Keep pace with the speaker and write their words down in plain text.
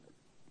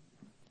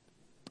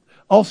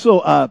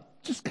Also,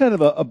 just kind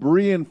of a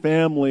Berean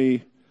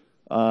family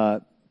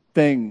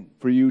thing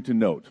for you to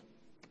note.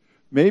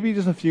 Maybe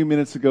just a few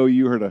minutes ago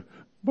you heard a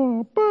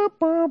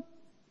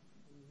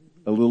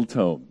little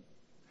tone.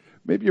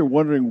 Maybe you're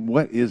wondering,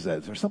 what is that?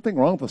 Is there something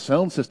wrong with the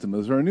sound system?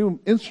 Is there a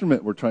new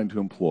instrument we're trying to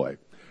employ?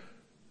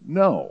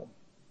 No.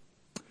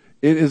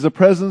 It is the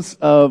presence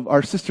of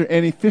our sister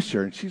Annie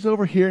Fisher, and she's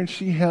over here, and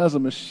she has a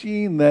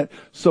machine that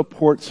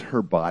supports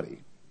her body.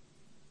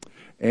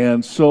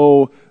 And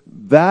so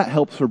that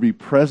helps her be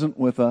present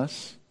with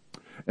us.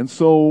 And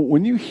so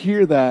when you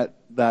hear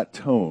that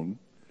tone,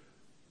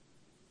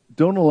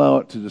 don't allow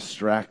it to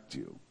distract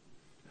you.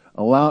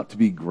 Allow it to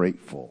be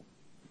grateful.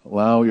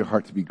 Allow your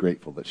heart to be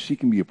grateful that she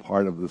can be a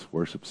part of this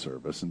worship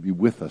service and be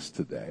with us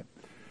today.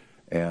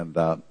 And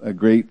a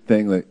great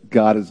thing that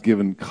God has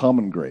given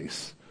common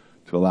grace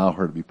to allow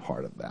her to be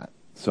part of that.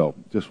 So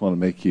just want to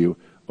make you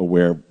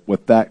aware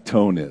what that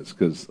tone is,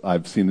 because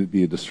I've seen it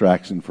be a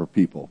distraction for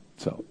people.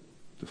 So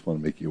just want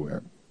to make you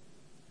aware.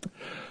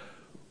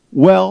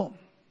 Well,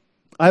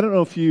 I don't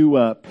know if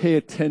you pay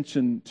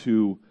attention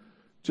to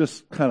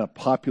just kind of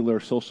popular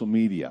social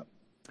media,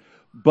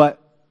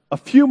 but a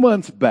few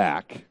months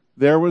back,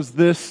 there was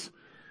this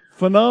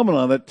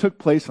phenomenon that took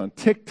place on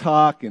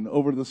TikTok and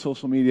over the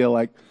social media,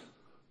 like,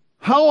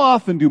 how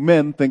often do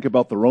men think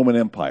about the Roman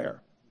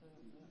Empire?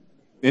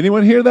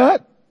 Anyone hear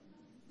that?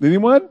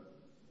 Anyone?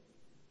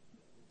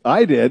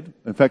 I did.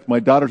 In fact, my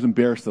daughter's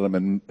embarrassed that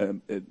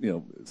I'm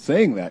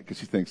saying that, because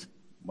she thinks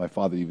my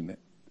father even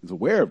is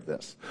aware of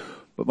this.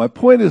 But my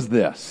point is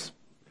this.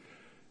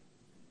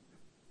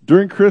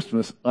 During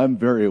Christmas, I'm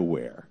very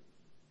aware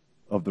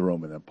of the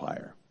Roman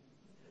Empire.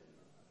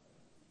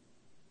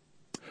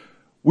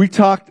 We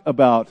talked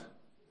about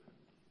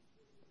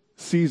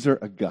Caesar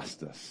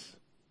Augustus.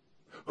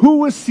 Who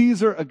was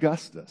Caesar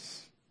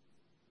Augustus?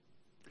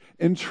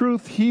 In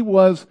truth, he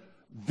was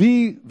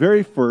the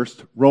very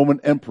first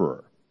Roman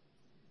emperor.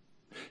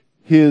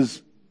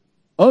 His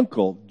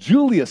uncle,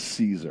 Julius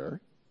Caesar,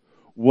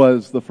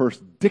 was the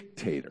first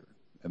dictator,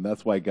 and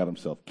that's why he got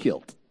himself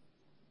killed.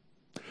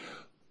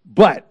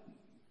 But,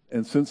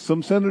 and since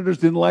some senators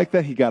didn't like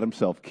that, he got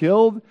himself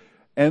killed,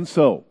 and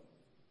so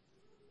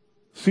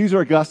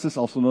Caesar Augustus,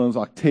 also known as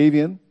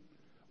Octavian,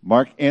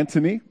 Mark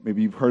Antony,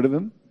 maybe you've heard of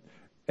him,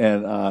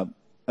 and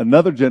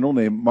another general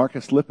named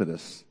Marcus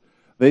Lepidus,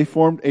 they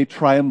formed a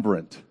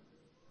triumvirate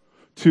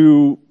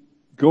to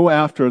go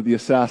after the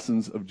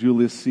assassins of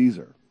Julius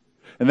Caesar.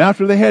 And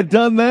after they had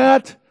done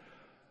that,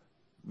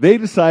 they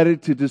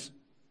decided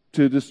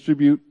to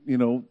distribute,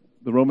 the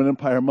Roman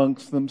Empire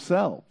amongst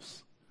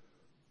themselves.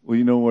 Well,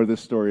 you know where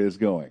this story is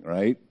going,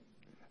 right?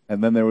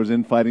 And then there was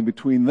infighting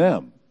between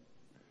them.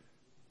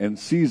 And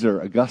Caesar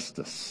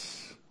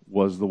Augustus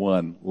was the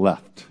one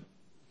left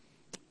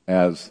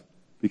as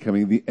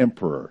becoming the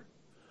emperor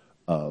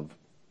of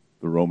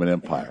the Roman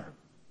Empire.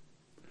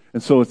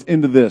 And so it's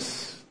into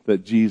this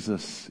that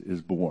Jesus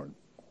is born.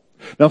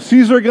 Now,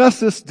 Caesar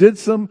Augustus did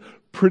some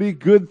pretty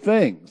good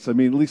things. I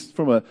mean, at least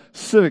from a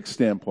civic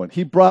standpoint.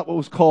 He brought what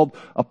was called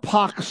a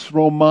Pax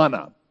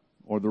Romana,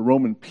 or the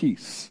Roman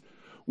peace,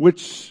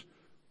 which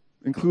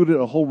included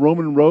a whole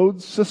Roman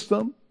road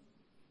system,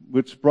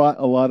 which brought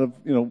a lot of,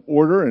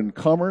 order and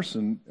commerce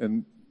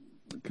and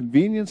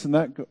convenience in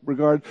that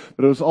regard.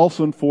 But it was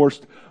also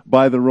enforced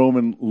by the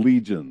Roman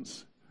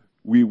legions.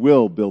 We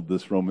will build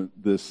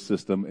this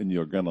system, and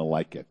you're going to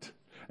like it.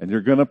 And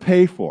you're going to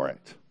pay for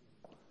it.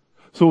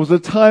 So it was a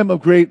time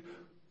of great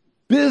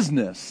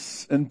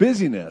business and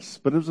busyness,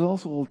 but it was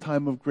also a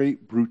time of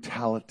great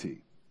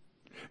brutality.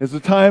 It's a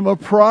time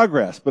of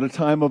progress, but a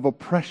time of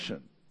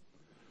oppression.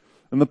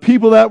 And the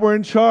people that were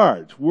in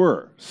charge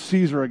were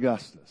Caesar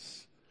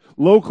Augustus.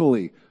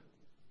 Locally,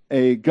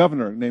 a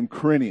governor named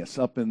Quirinius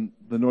up in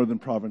the northern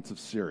province of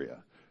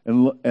Syria.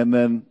 And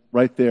then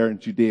right there in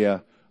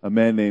Judea, a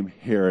man named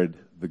Herod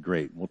the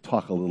Great. We'll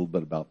talk a little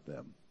bit about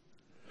them.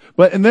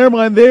 But in their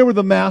mind, they were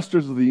the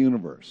masters of the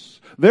universe.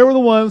 They were the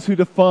ones who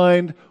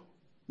defined,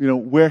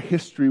 where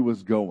history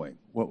was going,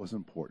 what was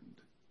important.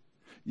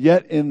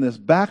 Yet in this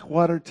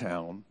backwater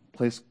town,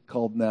 place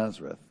called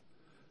Nazareth,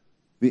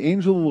 the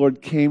angel of the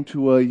Lord came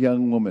to a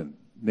young woman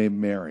named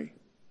Mary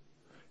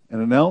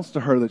and announced to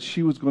her that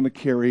she was going to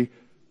carry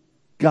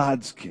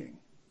God's King,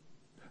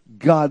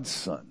 God's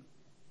Son,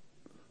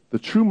 the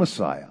true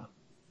Messiah,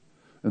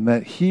 and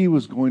that he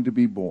was going to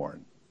be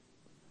born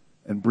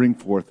and bring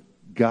forth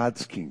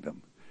God's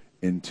kingdom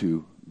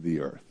into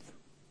the earth.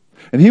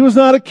 And he was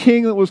not a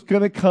king that was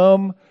going to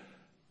come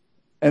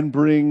and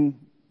bring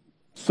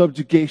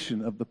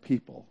subjugation of the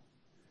people.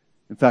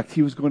 In fact,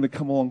 he was going to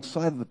come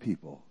alongside of the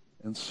people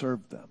and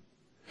serve them.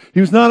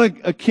 He was not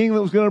a king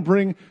that was going to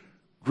bring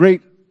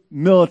great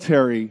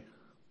military,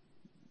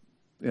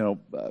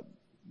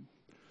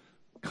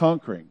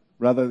 conquering.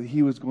 Rather,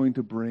 he was going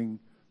to bring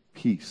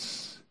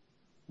peace,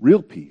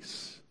 real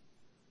peace,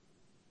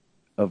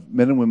 of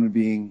men and women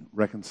being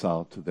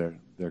reconciled to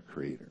their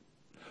Creator.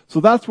 So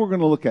that's what we're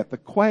going to look at, the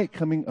quiet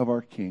coming of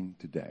our King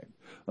today.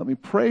 Let me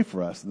pray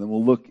for us, and then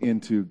we'll look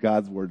into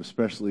God's Word,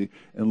 especially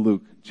in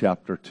Luke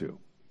chapter 2.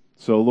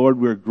 So, Lord,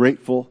 we're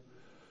grateful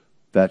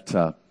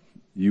that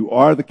you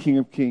are the King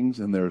of Kings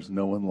and there is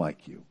no one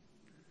like you.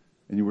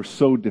 And you were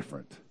so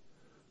different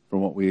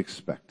from what we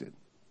expected.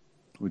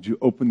 Would you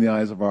open the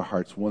eyes of our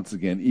hearts once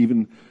again,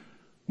 even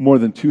more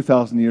than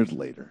 2,000 years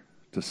later,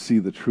 to see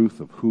the truth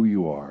of who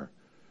you are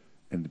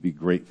and to be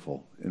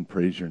grateful and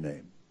praise your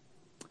name.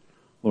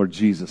 Lord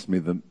Jesus, may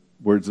the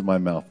words of my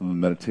mouth and the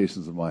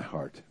meditations of my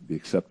heart be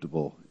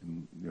acceptable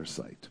in your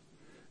sight.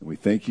 And we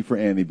thank you for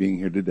Annie being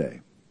here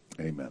today.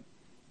 Amen.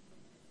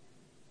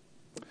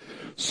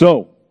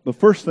 So, the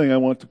first thing I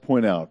want to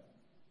point out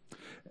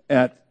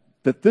that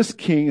this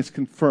king is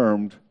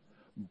confirmed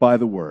by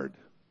the Word.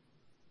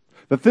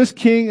 That this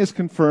king is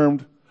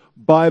confirmed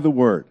by the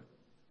Word.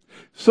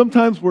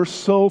 Sometimes we're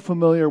so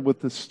familiar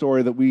with this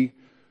story that we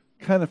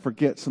kind of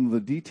forget some of the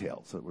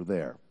details that were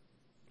there.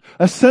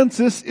 A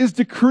census is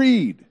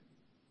decreed.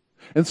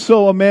 And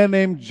so a man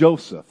named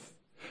Joseph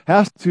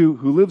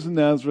who lives in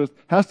Nazareth,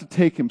 has to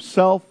take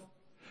himself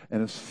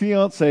and his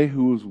fiancée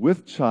who is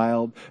with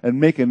child and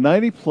make a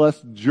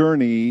 90-plus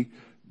journey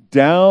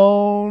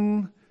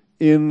down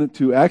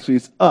into, actually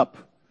it's up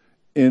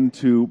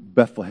into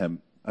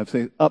Bethlehem. I'm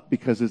saying up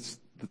because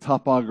the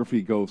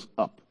topography goes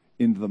up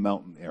into the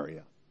mountain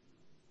area.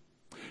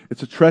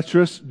 It's a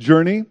treacherous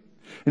journey.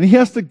 And he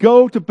has to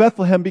go to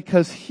Bethlehem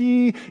because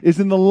he is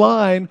in the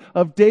line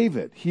of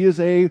David. He is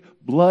a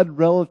blood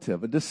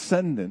relative, a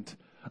descendant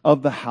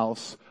of the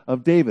house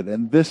of David.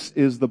 And this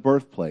is the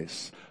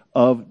birthplace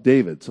of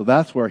David. So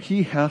that's where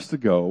he has to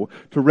go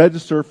to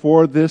register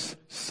for this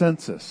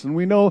census. And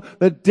we know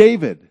that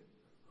David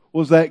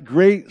was that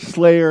great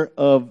slayer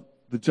of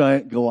the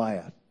giant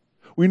Goliath.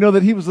 We know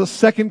that he was the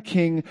second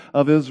king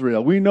of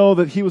Israel. We know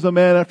that he was a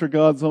man after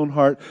God's own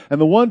heart and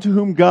the one to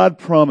whom God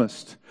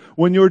promised,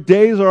 when your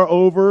days are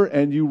over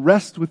and you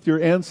rest with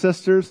your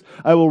ancestors,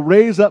 I will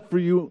raise up for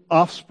you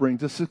offspring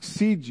to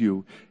succeed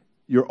you,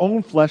 your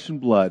own flesh and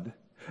blood,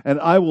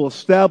 and I will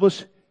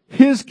establish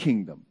his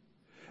kingdom.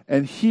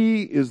 And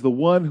he is the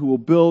one who will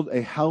build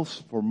a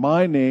house for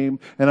my name,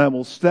 and I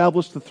will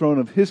establish the throne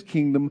of his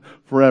kingdom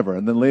forever.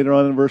 And then later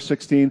on in verse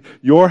 16,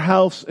 your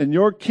house and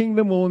your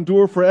kingdom will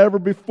endure forever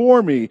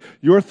before me.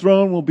 Your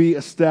throne will be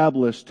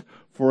established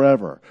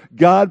forever.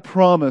 God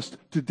promised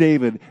to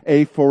David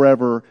a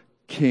forever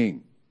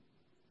king.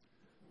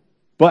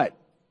 But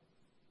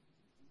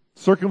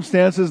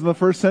circumstances in the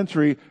first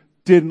century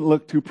didn't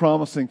look too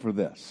promising for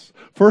this.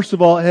 First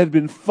of all, it had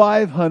been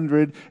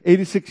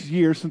 586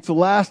 years since the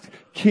last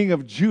king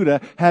of Judah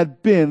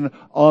had been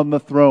on the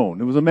throne.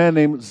 It was a man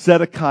named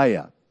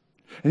Zedekiah.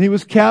 And he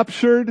was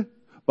captured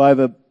by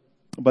the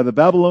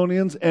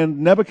Babylonians, and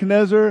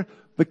Nebuchadnezzar,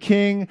 the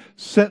king,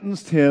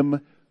 sentenced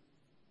him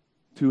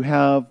to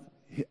have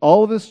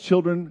all of his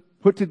children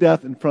put to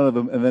death in front of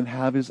him and then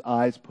have his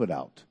eyes put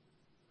out.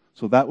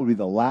 So that would be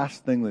the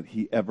last thing that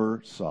he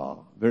ever saw.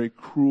 Very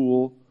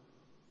cruel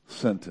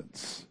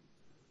sentence.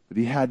 But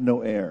he had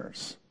no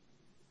heirs.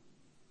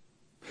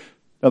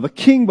 Now the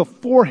king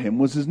before him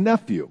was his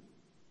nephew,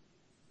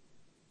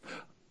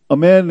 a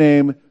man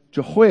named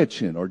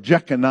Jehoiachin or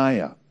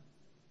Jeconiah.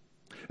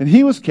 And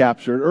he was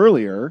captured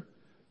earlier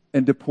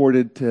and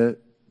deported to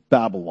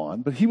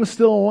Babylon, but he was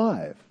still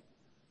alive.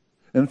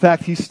 In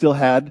fact, he still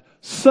had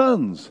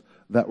sons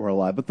that were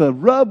alive. But the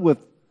rub with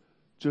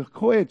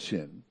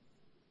Jehoiachin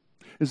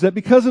is that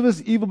because of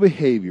his evil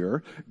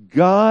behavior,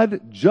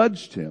 God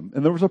judged him,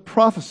 and there was a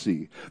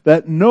prophecy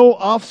that no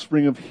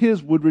offspring of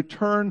his would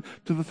return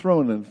to the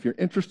throne. And if you're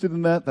interested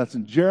in that, that's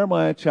in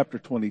Jeremiah chapter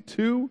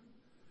 22,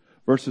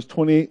 verses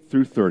 28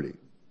 through 30.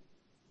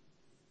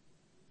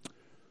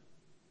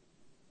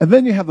 And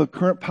then you have the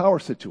current power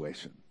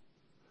situation.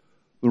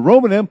 The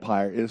Roman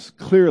Empire is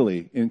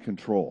clearly in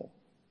control.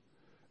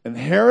 And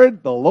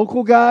Herod, the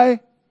local guy,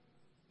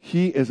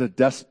 he is a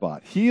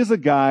despot. He is a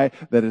guy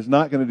that is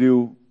not going to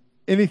do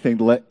anything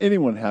to let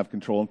anyone have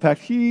control. In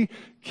fact, he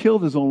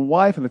killed his own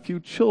wife and a few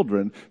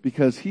children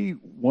because he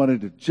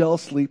wanted to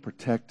jealously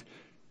protect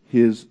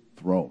his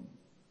throne.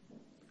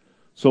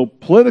 So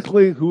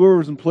politically,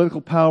 whoever's in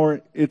political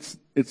power, it's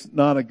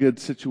not a good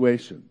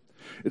situation.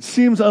 It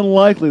seems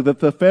unlikely that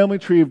the family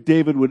tree of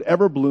David would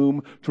ever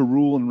bloom to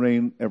rule and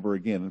reign ever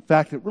again. In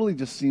fact, it really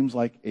just seems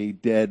like a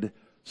dead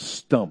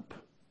stump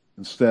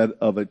instead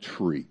of a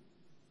tree.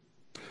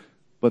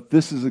 But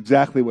this is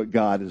exactly what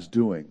God is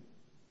doing.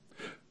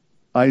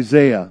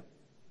 Isaiah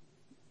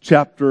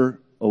chapter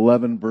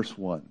 11, verse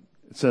 1.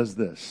 It says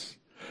this: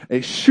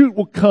 a shoot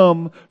will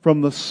come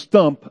from the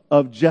stump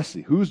of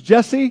Jesse. Who's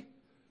Jesse?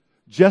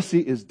 Jesse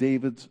is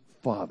David's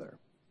father.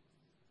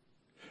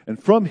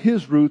 And from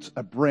his roots,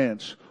 a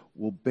branch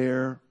will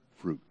bear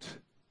fruit.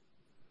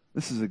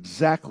 This is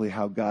exactly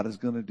how God is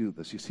going to do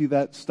this. You see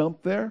that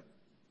stump there?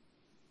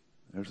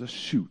 There's a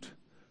shoot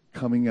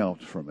coming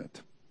out from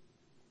it.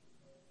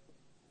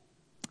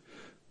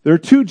 There are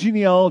two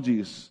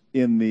genealogies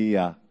in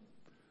the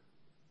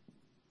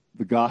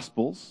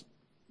Gospels,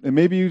 and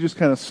maybe you just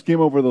kind of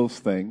skim over those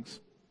things.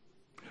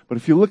 But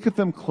if you look at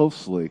them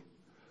closely,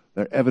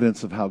 they're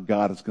evidence of how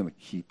God is going to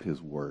keep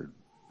his word.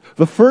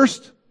 The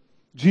first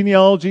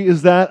genealogy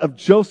is that of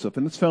Joseph,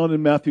 and it's found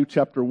in Matthew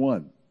chapter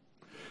 1.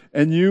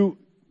 And you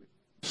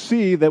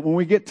see that when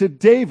we get to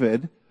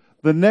David,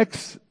 the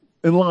next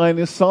in line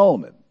is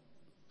Solomon.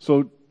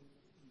 So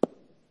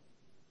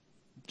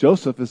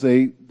Joseph is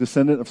a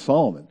descendant of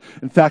Solomon.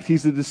 In fact,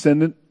 he's a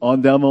descendant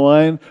on down the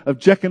line of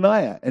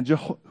Jeconiah,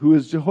 who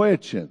is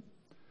Jehoiachin,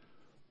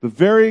 the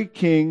very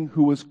king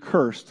who was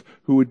cursed,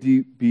 who would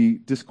be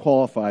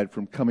disqualified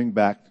from coming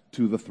back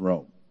to the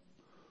throne.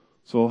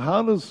 So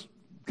how does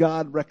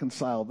God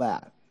reconcile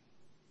that?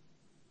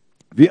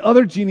 The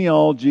other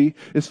genealogy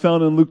is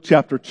found in Luke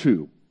chapter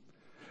 2.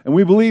 And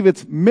we believe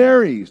it's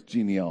Mary's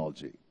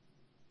genealogy.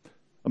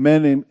 A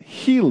man named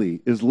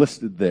Heli is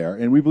listed there,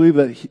 and we believe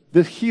that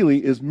this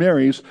Heli is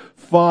Mary's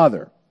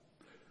father.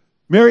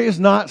 Mary is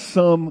not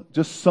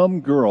just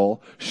some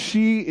girl.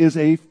 She is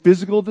a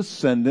physical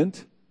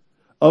descendant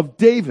of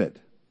David.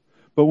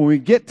 But when we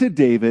get to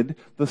David,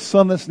 the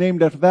son that's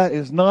named after that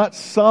is not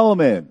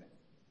Solomon.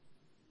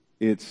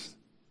 It's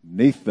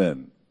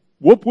Nathan.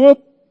 Whoop,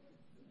 whoop.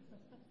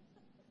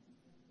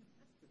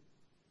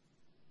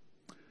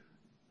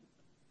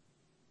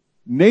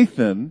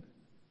 Nathan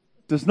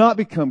does not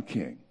become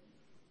king,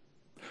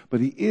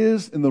 but he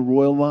is in the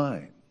royal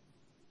line.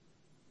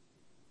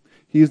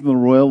 He is in the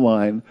royal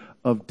line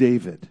of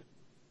David.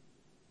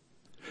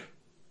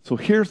 So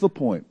here's the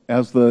point.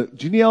 As the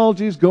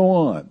genealogies go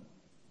on,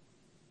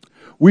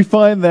 we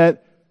find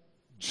that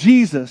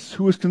Jesus,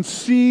 who was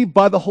conceived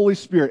by the Holy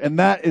Spirit, and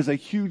that is a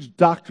huge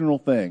doctrinal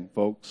thing,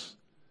 folks.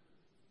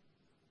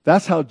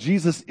 That's how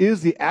Jesus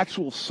is the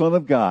actual Son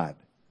of God.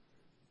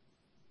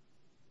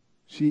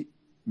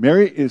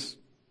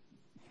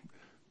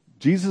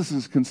 Jesus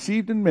is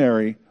conceived in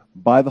Mary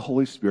by the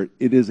Holy Spirit.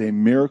 It is a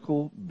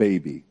miracle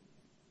baby.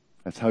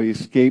 That's how he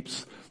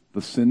escapes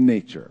the sin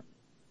nature.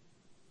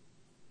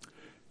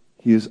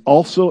 He is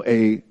also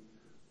a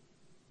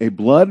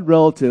blood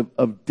relative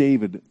of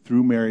David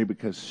through Mary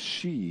because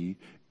she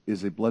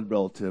is a blood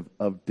relative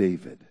of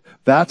David.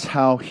 That's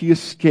how he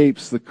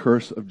escapes the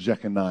curse of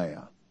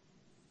Jeconiah.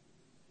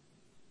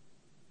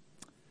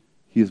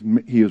 He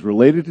is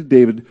related to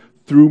David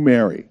through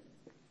Mary.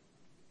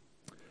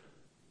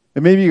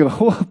 And maybe you go,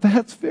 well,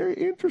 that's very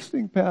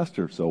interesting,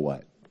 Pastor. So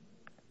what?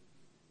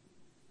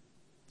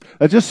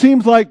 That just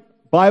seems like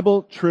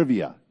Bible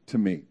trivia to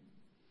me.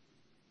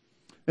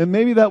 And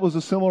maybe that was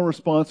a similar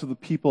response of the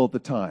people at the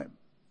time.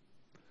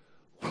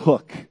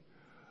 Look,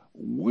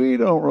 we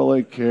don't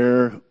really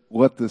care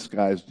what this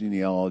guy's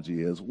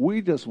genealogy is.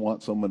 We just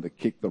want someone to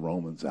kick the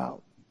Romans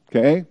out.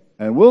 Okay?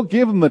 And we'll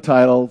give him the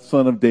title,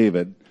 Son of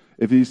David,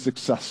 if he's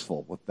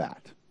successful with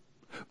that.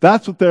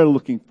 That's what they're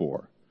looking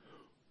for.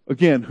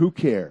 Again, who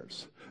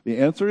cares? The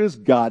answer is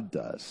God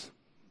does.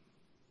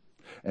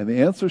 And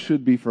the answer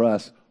should be for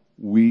us,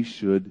 we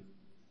should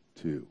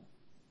too.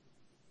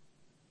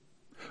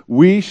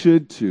 We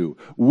should too.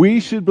 We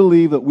should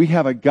believe that we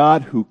have a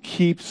God who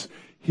keeps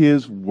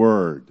his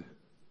word.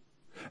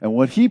 And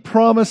what he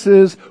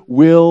promises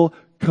will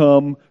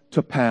come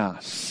to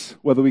pass,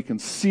 whether we can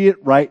see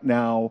it right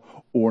now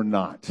or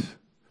not.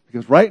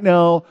 Because right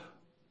now,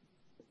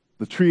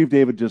 the tree of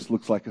David just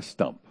looks like a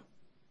stump.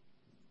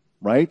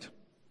 Right?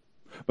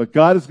 But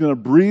God is going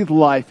to breathe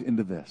life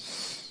into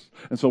this.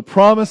 And so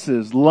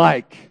promises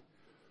like,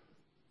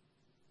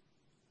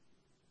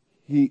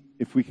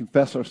 if we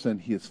confess our sin,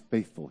 he is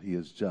faithful, he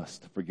is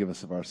just to forgive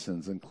us of our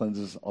sins and cleanse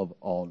us of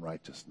all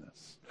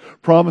unrighteousness.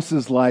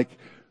 Promises like,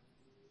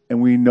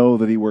 and we know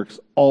that he works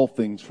all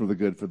things for the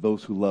good for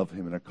those who love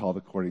him and are called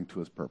according to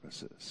his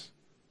purposes.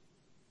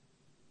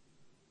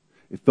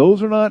 If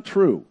those are not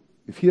true,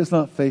 if he is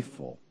not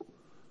faithful,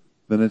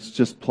 then it's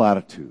just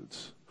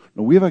platitudes.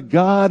 No, we have a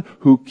God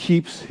who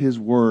keeps his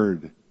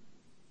word.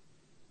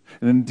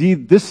 And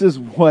indeed, this is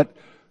what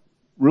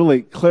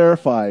really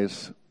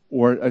clarifies,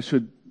 or I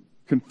should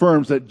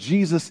confirms that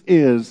Jesus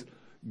is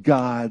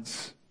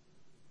God's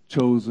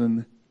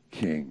chosen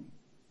king.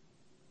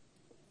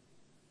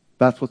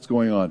 That's what's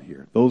going on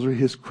here. Those are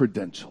his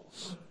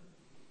credentials.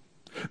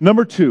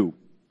 Number 2,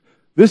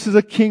 this is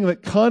a king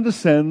that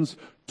condescends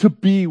to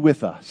be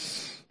with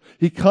us.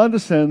 He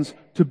condescends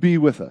to be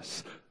with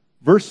us.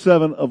 Verse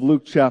 7 of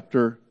Luke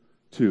chapter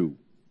 2.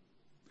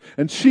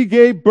 And she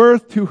gave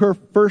birth to her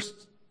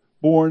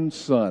firstborn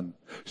son.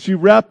 She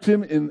wrapped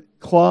him in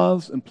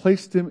cloths and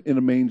placed him in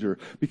a manger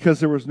because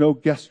there was no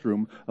guest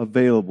room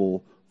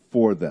available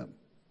for them.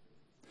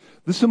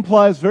 This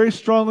implies very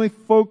strongly,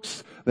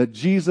 folks, that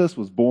Jesus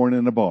was born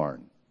in a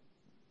barn.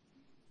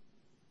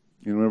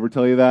 Anyone ever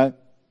tell you that?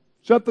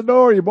 Shut the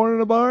door, you're born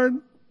in a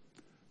barn?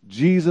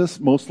 Jesus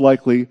most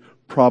likely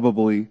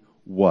probably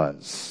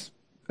was.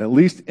 At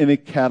least in a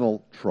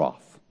cattle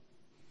trough.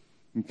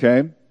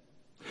 Okay?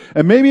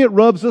 And maybe it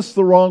rubs us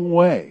the wrong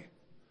way.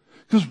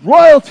 Because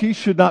royalty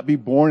should not be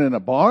born in a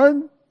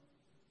barn.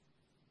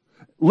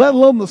 Let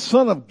alone the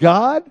Son of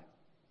God?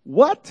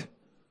 What?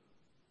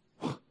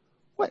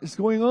 What is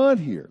going on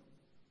here?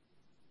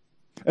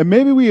 And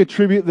maybe we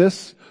attribute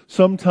this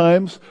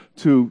sometimes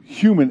to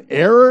human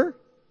error.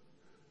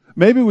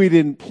 Maybe we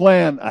didn't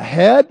plan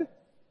ahead.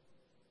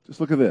 Just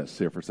look at this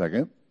here for a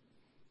second.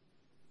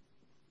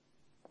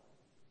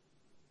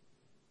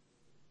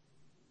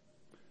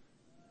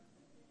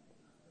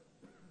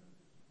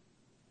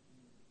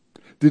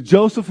 Did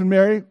Joseph and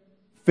Mary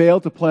fail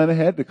to plan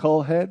ahead, to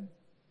call ahead?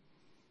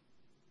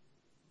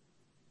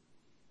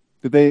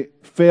 Did they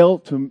fail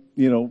to,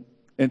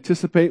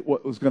 anticipate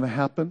what was going to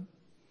happen?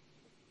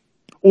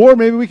 Or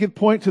maybe we could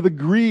point to the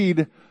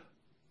greed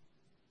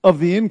of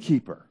the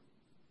innkeeper,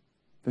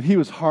 that he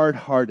was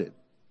hard-hearted.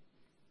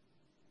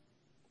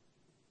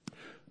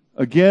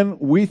 Again,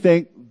 we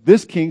think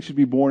this king should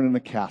be born in a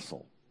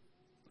castle,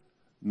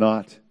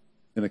 not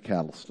in a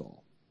cattle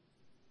stall.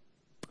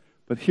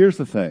 But here's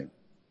the thing.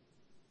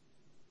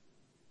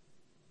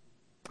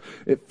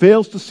 It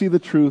fails to see the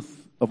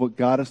truth of what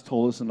God has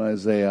told us in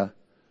Isaiah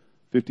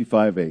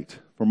 55:8.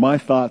 For my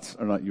thoughts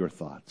are not your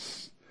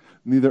thoughts,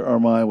 neither are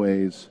my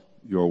ways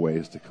your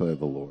ways, declare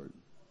the Lord.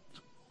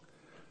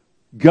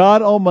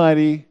 God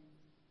Almighty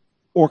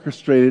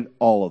orchestrated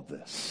all of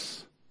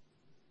this.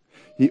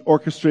 He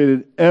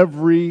orchestrated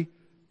every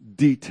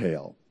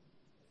detail.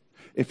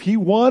 If he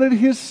wanted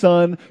his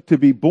son to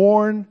be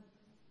born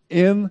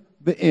in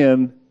the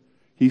inn,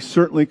 he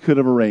certainly could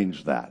have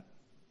arranged that.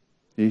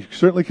 He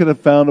certainly could have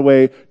found a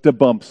way to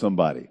bump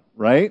somebody,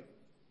 right?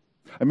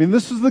 I mean,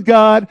 this is the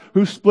God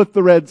who split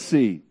the Red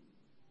Sea.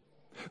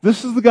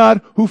 This is the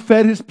God who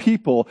fed his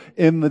people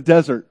in the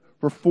desert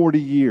for 40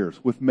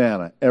 years with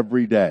manna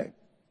every day.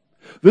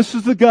 This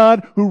is the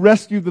God who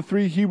rescued the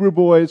 3 Hebrew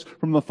boys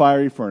from the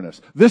fiery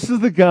furnace. This is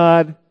the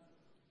God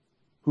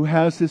who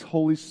has his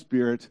Holy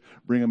Spirit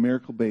bring a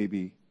miracle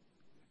baby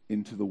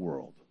into the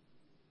world.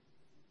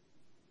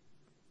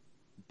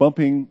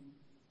 Bumping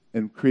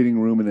and creating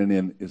room in an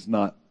inn is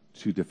not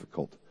too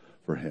difficult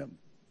for him.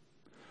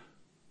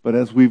 But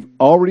as we've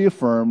already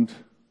affirmed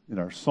in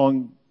our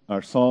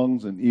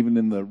songs and even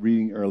in the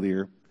reading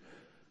earlier,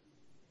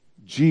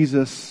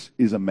 Jesus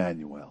is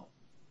Emmanuel.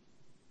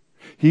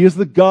 He is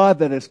the God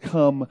that has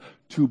come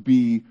to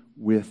be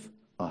with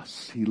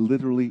us. He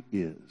literally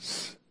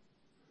is.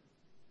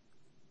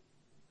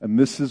 And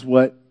this is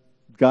what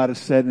God has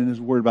said in his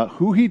word about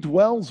who he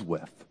dwells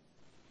with.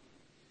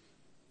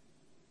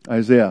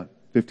 Isaiah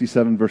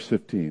 57 verse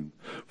 15.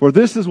 For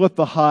this is what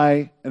the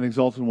high and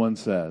exalted one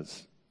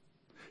says.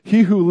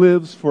 He who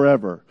lives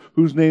forever,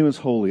 whose name is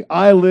holy.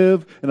 I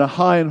live in a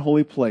high and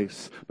holy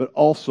place, but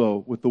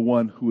also with the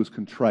one who is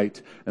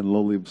contrite and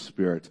lowly of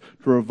spirit,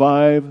 to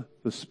revive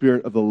the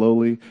spirit of the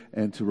lowly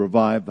and to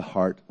revive the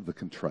heart of the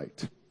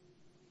contrite.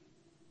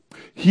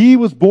 He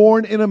was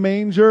born in a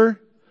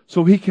manger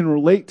so he can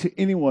relate to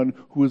anyone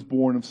who is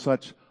born of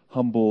such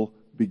humble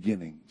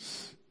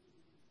beginnings.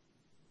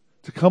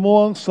 To come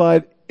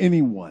alongside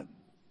anyone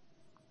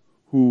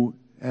who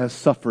has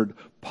suffered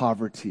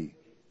poverty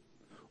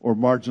or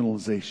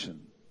marginalization.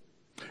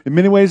 In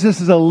many ways,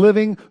 this is a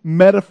living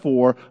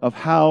metaphor of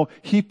how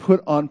he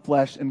put on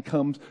flesh and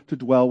comes to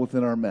dwell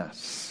within our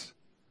mess.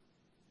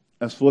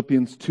 As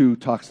Philippians 2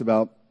 talks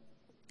about,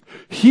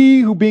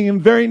 he who being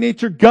in very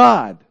nature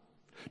God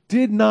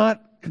did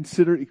not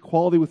consider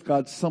equality with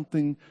God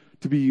something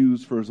to be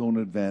used for his own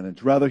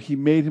advantage. Rather, he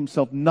made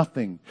himself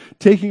nothing,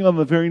 taking on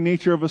the very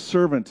nature of a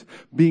servant,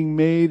 being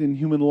made in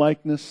human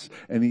likeness,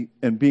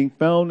 and being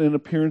found in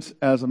appearance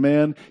as a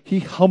man, he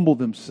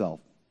humbled himself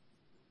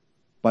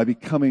by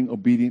becoming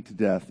obedient to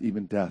death,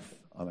 even death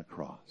on a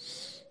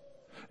cross.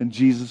 And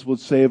Jesus would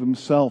say of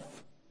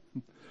himself,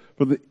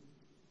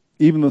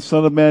 even the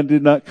Son of Man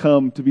did not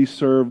come to be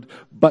served,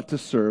 but to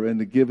serve and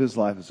to give his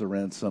life as a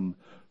ransom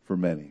for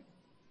many.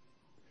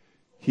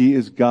 He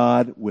is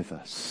God with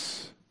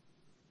us.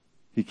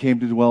 He came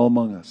to dwell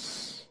among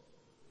us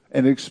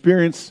and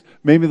experience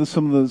maybe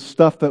some of the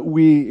stuff that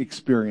we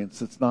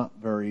experience. It's not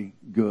very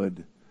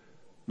good,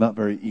 not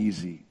very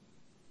easy.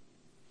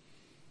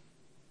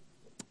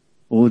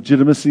 The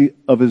legitimacy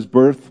of his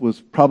birth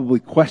was probably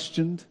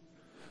questioned.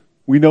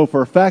 We know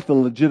for a fact the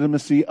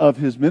legitimacy of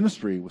his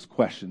ministry was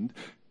questioned.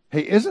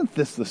 Hey, isn't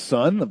this the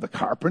son of the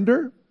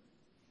carpenter?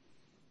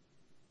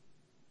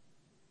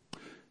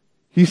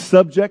 He's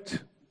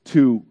subject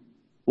to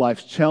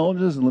life's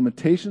challenges and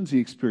limitations. He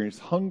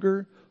experienced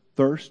hunger,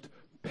 thirst,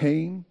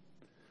 pain.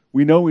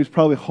 We know he was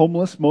probably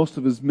homeless most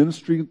of his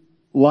ministry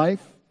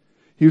life.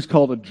 He was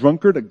called a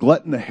drunkard, a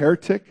glutton, a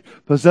heretic,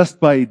 possessed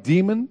by a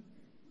demon.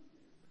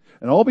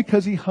 And all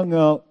because he hung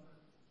out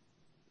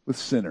with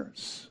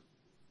sinners.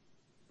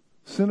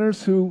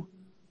 Sinners who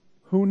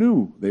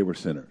knew they were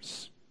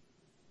sinners.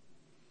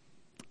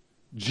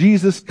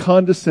 Jesus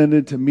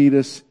condescended to meet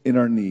us in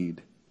our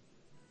need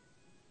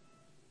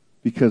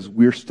because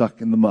we're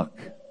stuck in the muck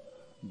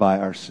by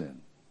our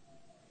sin.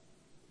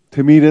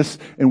 To meet us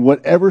in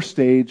whatever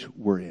stage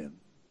we're in.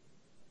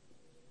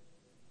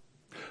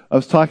 I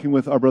was talking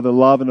with our brother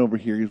Lavin over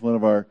here. He's one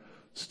of our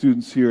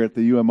students here at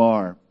the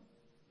UMR.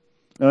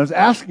 And I was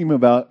asking him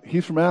about,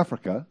 he's from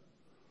Africa.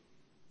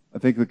 I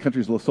think the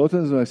country's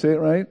Lesotho, did I say it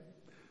right?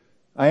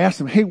 I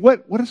asked him, hey,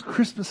 what is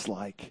Christmas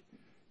like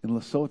in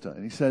Lesotho?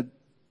 And he said,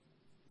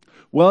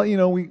 well,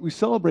 we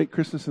celebrate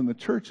Christmas in the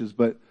churches,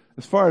 but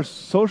as far as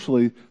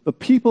socially, the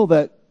people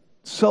that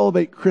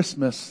celebrate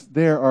Christmas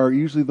there are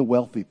usually the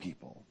wealthy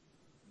people.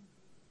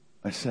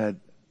 I said,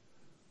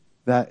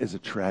 that is a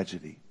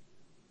tragedy.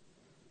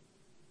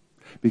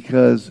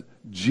 Because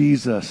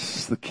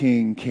Jesus, the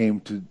King, came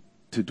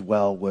to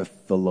dwell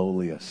with the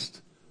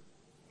lowliest.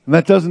 And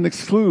that doesn't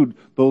exclude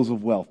those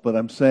of wealth, but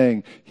I'm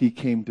saying he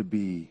came to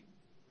be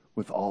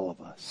with all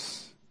of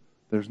us.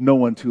 There's no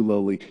one too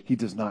lowly he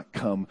does not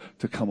come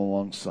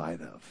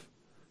alongside of,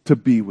 to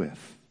be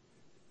with.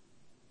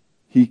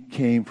 He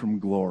came from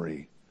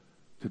glory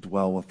to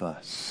dwell with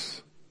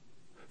us.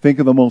 Think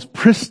of the most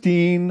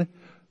pristine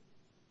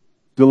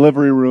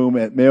delivery room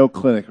at Mayo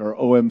Clinic or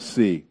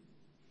OMC.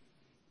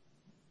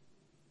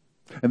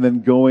 And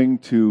then going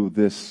to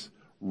this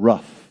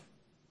rough,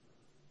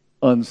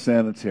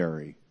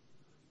 unsanitary,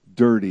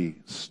 dirty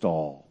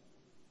stall.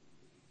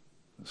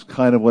 It's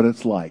kind of what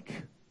it's like.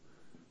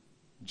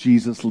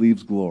 Jesus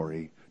leaves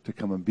glory to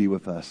come and be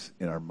with us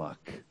in our muck,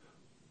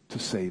 to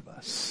save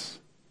us.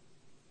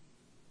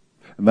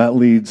 And that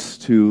leads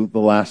to the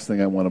last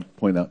thing I want to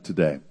point out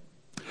today.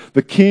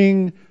 The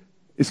King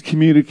is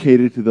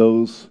communicated to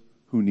those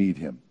who need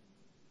him.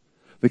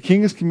 The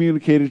King is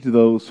communicated to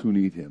those who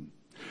need him.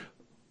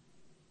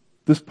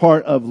 This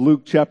part of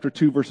Luke chapter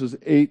 2, verses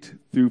 8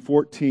 through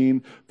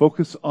 14,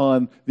 focus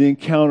on the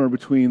encounter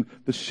between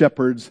the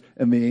shepherds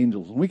and the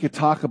angels. And we could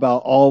talk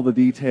about all the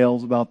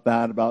details about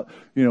that, about,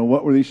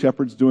 what were these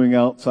shepherds doing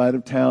outside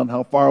of town?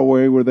 How far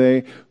away were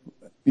they?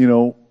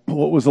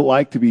 What was it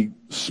like to be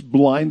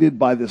blinded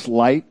by this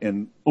light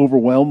and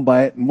overwhelmed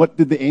by it? And what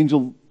did the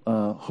angel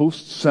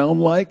hosts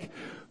sound like?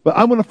 But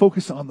I'm going to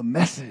focus on the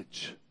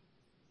message.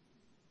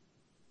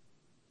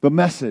 The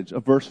message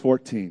of verse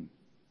 14.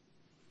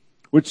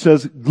 Which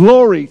says,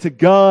 glory to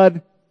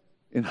God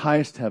in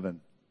highest heaven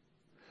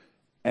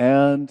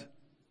and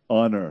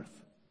on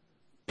earth.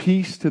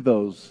 Peace to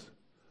those,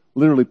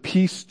 literally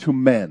peace to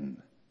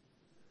men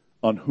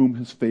on whom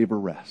his favor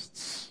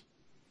rests.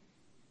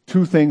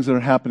 Two things that are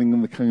happening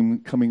in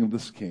the coming of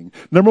this King.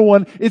 Number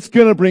one, it's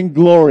going to bring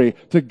glory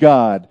to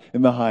God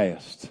in the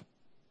highest.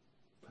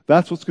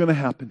 That's what's going to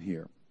happen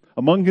here.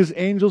 Among his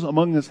angels,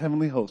 among his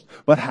heavenly host.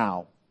 But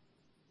how?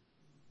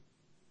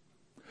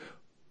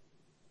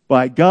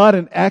 By God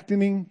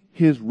enacting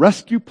his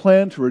rescue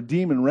plan to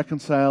redeem and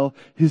reconcile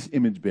his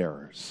image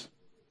bearers.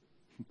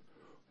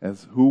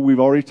 As who we've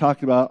already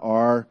talked about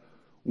are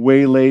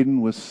wayladen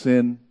with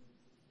sin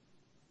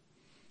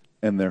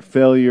and their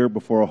failure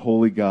before a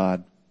holy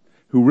God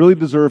who really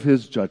deserve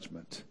his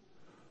judgment.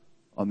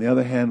 On the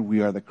other hand, we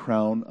are the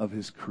crown of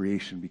his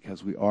creation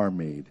because we are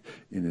made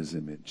in his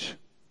image.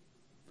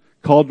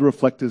 Called to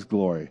reflect his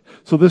glory.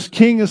 So this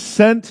King is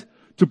sent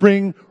to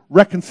bring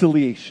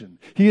reconciliation.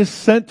 He is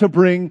sent to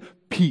bring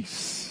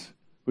peace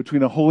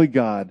between a holy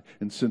God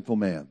and sinful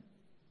man.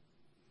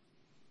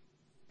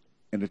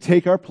 And to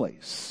take our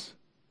place,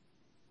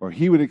 where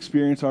he would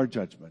experience our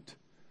judgment,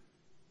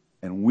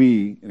 and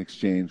we, in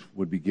exchange,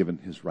 would be given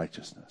his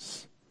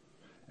righteousness.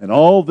 And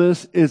all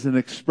this is an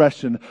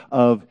expression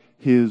of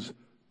his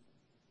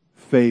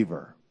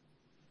favor.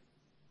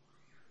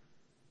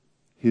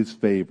 His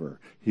favor,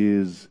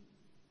 his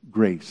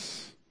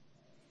grace,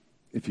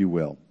 if you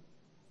will.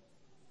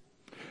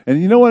 And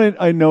you know what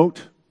I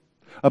note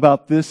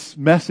about this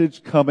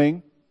message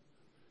coming?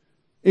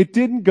 It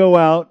didn't go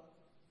out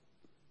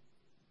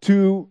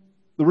to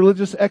the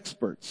religious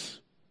experts.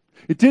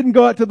 It didn't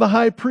go out to the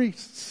high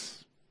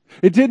priests.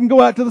 It didn't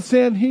go out to the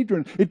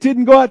Sanhedrin. It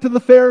didn't go out to the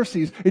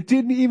Pharisees. It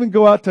didn't even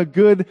go out to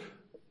good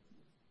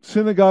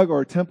synagogue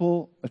or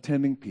temple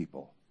attending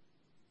people.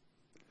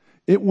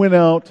 It went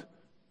out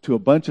to a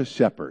bunch of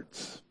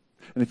shepherds.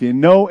 And if you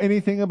know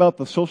anything about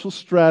the social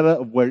strata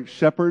of where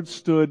shepherds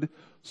stood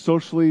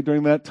socially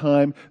during that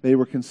time, they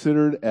were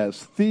considered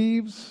as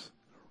thieves,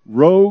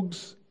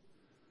 rogues,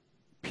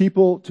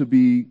 people to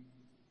be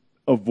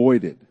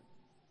avoided.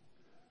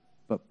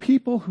 But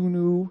people who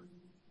knew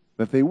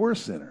that they were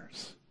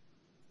sinners.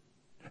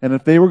 And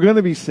if they were going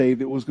to be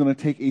saved, it was going to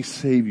take a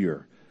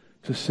Savior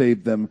to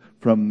save them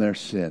from their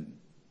sin.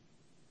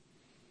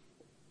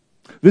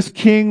 This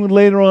King would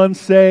later on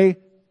say,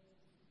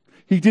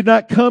 he did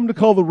not come to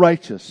call the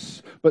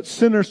righteous, but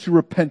sinners to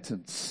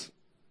repentance.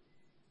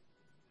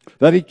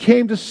 That he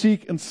came to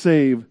seek and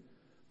save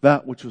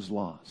that which was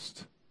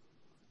lost.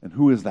 And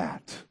who is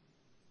that?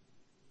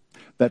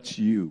 That's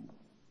you.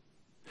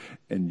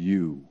 And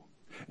you.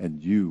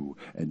 And you.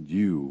 And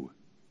you.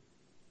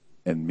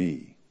 And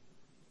me.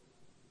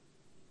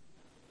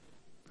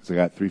 Because I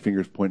got three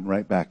fingers pointing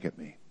right back at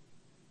me.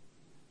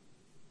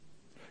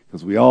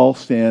 Because we all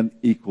stand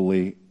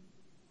equally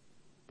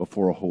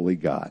before a holy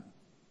God.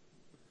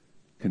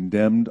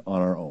 Condemned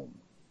on our own.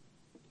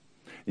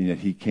 And yet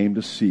he came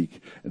to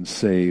seek and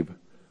save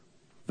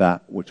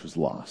that which was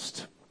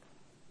lost.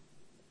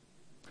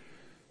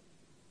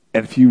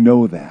 And if you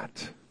know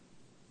that,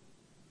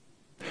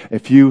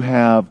 if you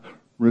have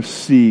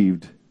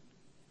received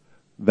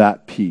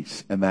that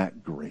peace and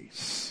that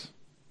grace,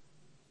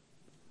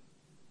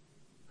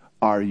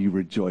 are you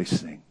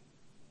rejoicing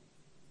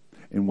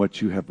in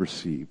what you have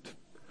received?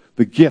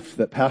 The gift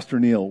that Pastor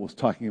Neil was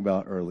talking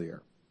about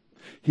earlier.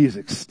 He has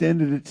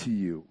extended it to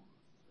you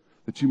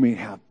that you may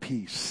have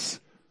peace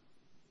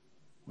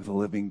with a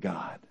living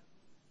God.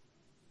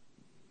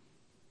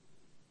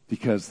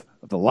 because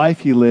of the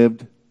life he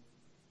lived,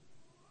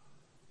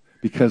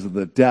 because of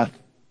the death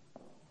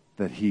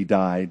that he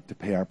died to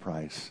pay our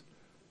price,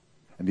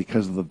 and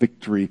because of the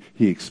victory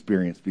he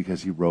experienced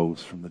because he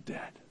rose from the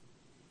dead.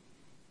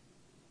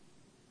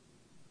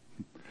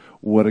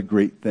 What a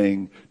great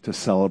thing to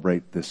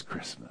celebrate this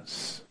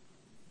Christmas.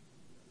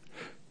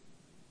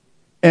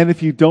 And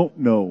if you don't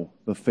know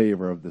the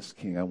favor of this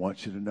King, I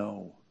want you to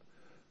know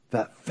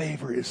that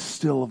favor is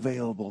still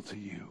available to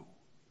you.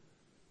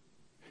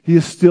 He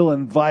is still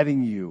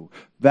inviting you.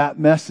 That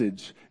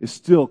message is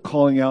still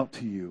calling out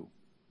to you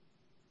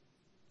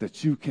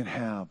that you can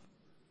have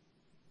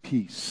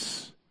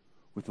peace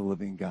with the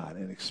living God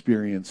and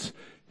experience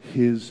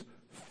His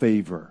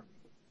favor.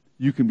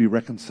 You can be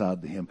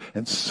reconciled to Him,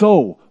 and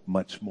so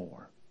much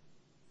more.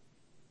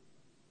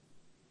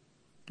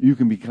 You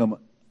can become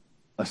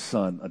a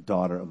son, a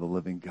daughter of the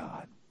living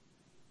God.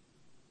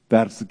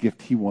 That's the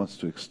gift He wants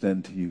to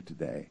extend to you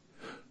today.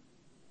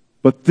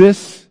 But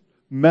this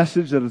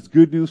message that is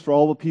good news for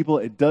all the people,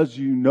 it does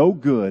you no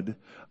good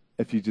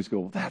if you just go,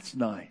 well, that's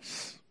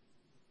nice.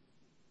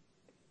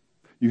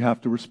 You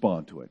have to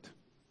respond to it.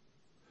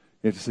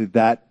 You have to say,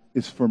 that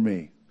is for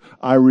me.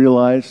 I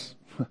realize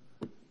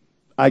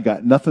I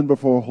got nothing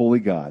before a holy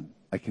God.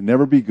 I can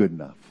never be good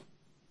enough.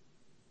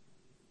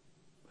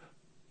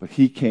 But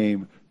He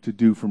came to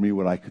do for me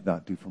what I could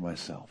not do for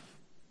myself.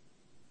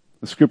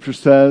 The scripture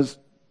says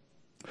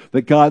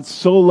that God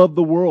so loved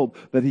the world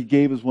that He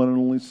gave His one and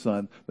only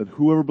Son, that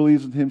whoever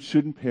believes in Him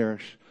shouldn't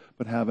perish,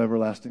 but have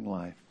everlasting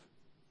life.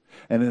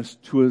 And as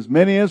to as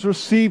many as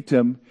received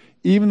Him,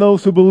 even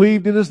those who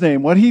believed in His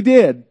name, what He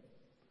did,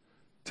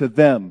 to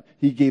them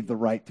He gave the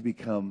right to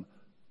become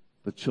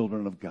the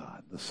children of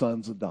God, the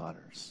sons and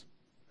daughters.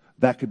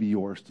 That could be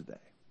yours today.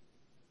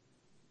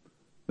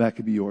 That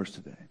could be yours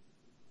today.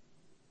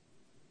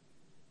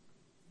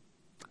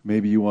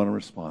 Maybe you want to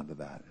respond to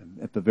that.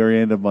 And at the very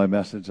end of my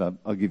message,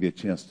 I'll give you a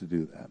chance to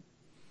do that.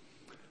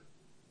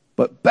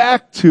 But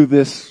back to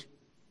this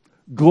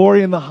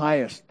glory in the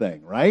highest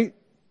thing, right?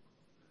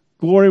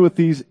 Glory with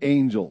these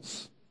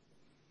angels.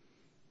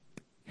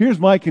 Here's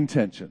my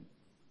contention,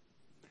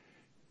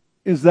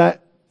 is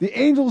that the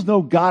angels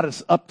know God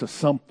is up to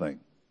something.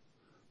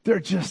 They're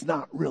just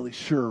not really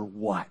sure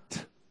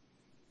what.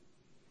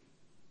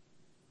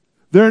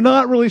 They're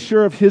not really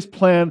sure of His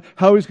plan,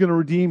 how He's going to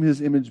redeem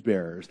His image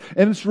bearers.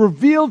 And it's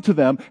revealed to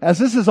them as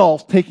this is all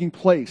taking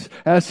place,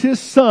 as His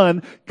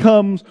Son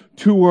comes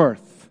to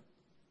earth.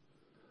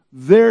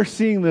 They're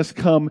seeing this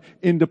come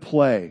into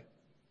play.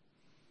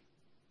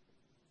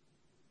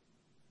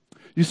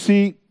 You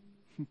see,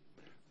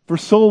 for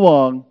so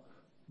long,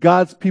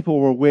 God's people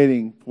were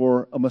waiting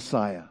for a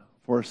Messiah,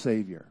 for a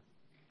Savior.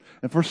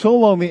 And for so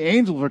long, the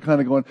angels are kind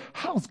of going,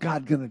 how's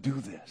God going to do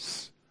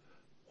this?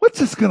 What's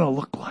this going to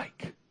look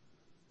like?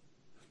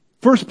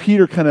 1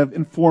 Peter kind of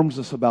informs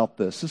us about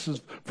this. This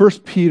is 1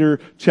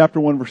 Peter chapter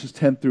 1, verses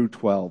 10 through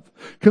 12.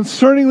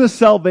 Concerning this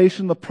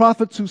salvation, the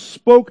prophets who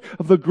spoke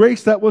of the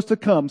grace that was to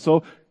come.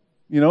 So,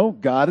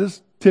 God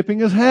is tipping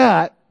His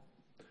hat.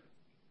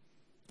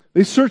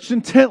 They searched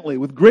intently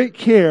with great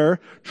care,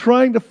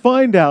 trying to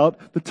find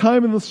out the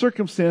time and the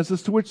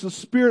circumstances to which the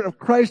Spirit of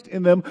Christ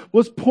in them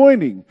was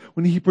pointing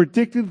when He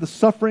predicted the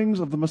sufferings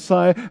of the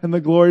Messiah and the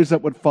glories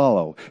that would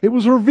follow. It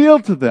was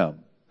revealed to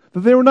them that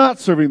they were not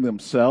serving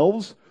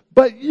themselves,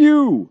 but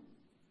you,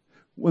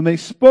 when they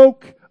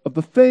spoke of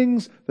the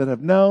things that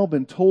have now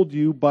been told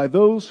you by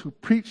those who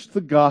preached the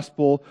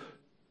gospel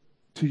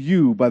to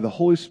you by the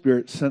Holy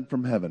Spirit sent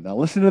from heaven. Now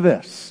listen to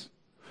this.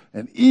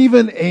 And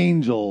even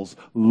angels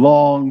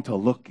long to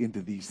look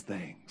into these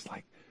things.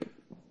 Like,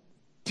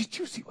 did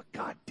you see what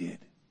God did?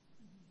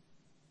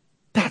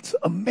 That's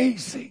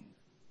amazing.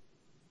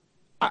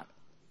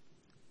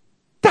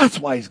 That's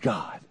why He's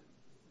God.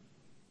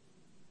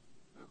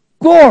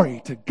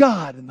 Glory to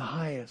God in the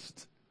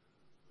highest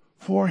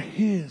for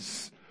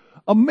His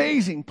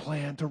amazing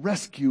plan to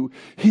rescue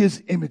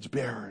His image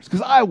bearers.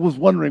 Because I was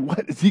wondering,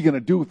 what is He going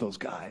to do with those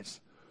guys?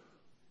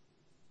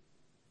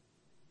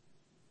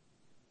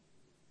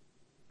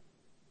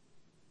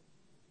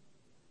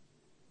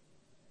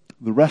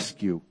 The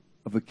rescue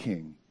of the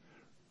King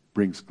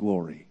brings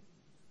glory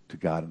to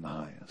God in the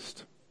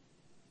highest.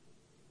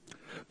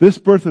 This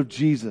birth of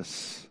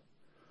Jesus,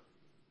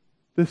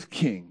 this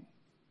King,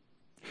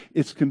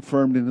 it's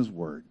confirmed in His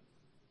Word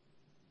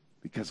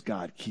because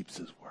God keeps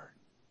His Word.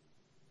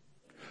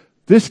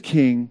 This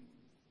King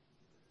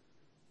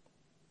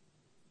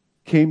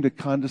came to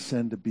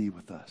condescend to be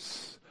with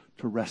us,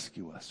 to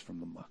rescue us from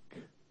the muck.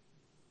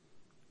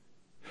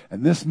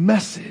 And this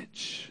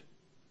message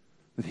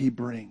that He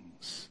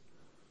brings,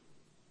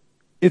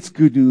 it's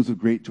good news of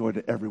great joy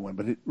to everyone,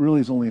 but it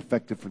really is only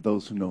effective for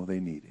those who know they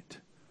need it.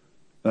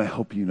 And I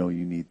hope you know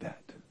you need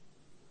that.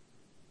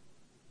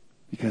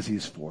 Because He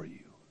is for you.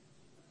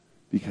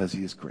 Because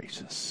He is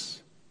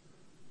gracious.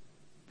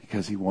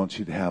 Because He wants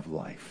you to have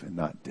life and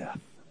not death.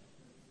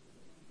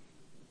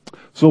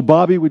 So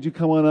Bobby, would you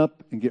come on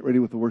up and get ready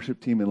with the worship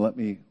team and let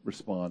me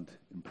respond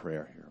in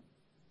prayer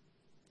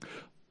here.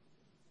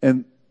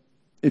 And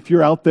if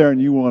you're out there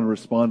and you want to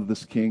respond to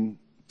this King,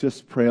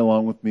 just pray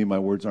along with me. My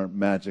words aren't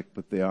magic,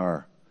 but they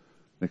are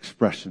an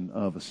expression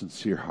of a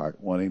sincere heart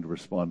wanting to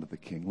respond to the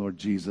King. Lord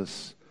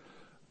Jesus,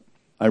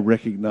 I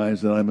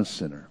recognize that I'm a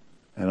sinner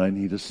and I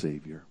need a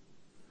Savior.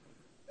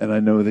 And I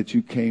know that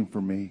you came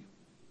for me.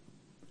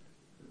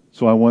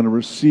 So I want to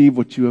receive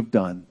what you have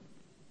done.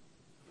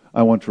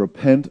 I want to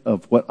repent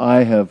of what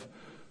I have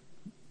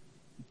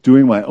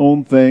doing my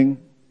own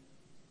thing.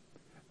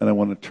 And I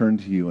want to turn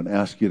to you and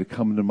ask you to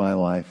come into my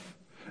life.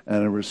 And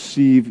I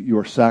receive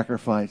your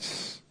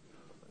sacrifice.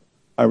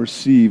 I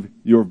receive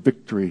your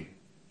victory.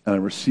 And I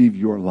receive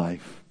your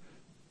life.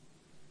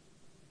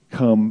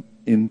 Come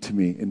into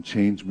me and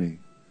change me.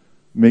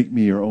 Make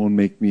me your own,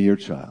 make me your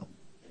child.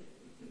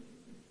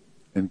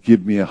 And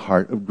give me a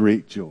heart of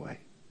great joy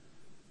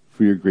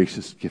for your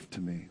gracious gift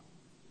to me.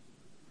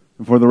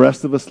 And for the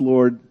rest of us,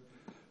 Lord,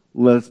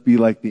 let us be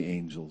like the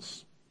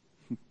angels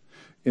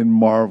in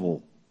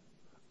marvel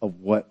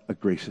of what a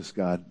gracious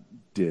God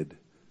did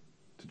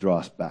to draw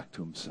us back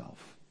to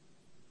himself.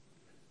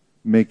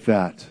 Make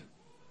that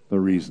the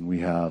reason we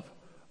have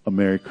a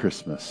Merry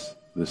Christmas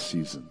this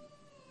season.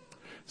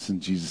 It's in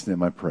Jesus'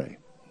 name I pray.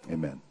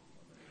 Amen.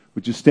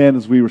 Would you stand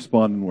as we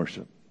respond in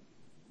worship?